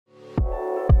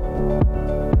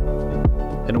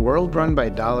In a world run by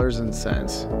dollars and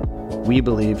cents, we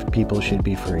believe people should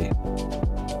be free.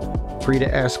 Free to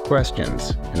ask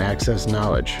questions and access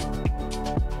knowledge.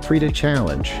 Free to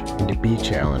challenge and to be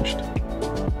challenged.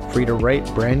 Free to write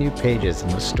brand new pages in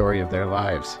the story of their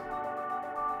lives.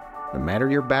 No matter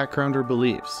your background or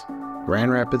beliefs,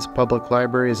 Grand Rapids Public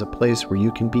Library is a place where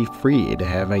you can be free to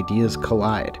have ideas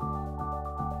collide,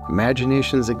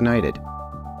 imaginations ignited,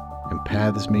 and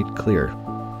paths made clear.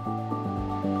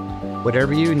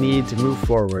 Whatever you need to move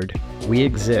forward, we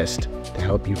exist to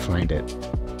help you find it.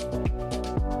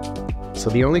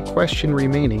 So the only question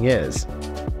remaining is,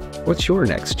 what's your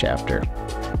next chapter?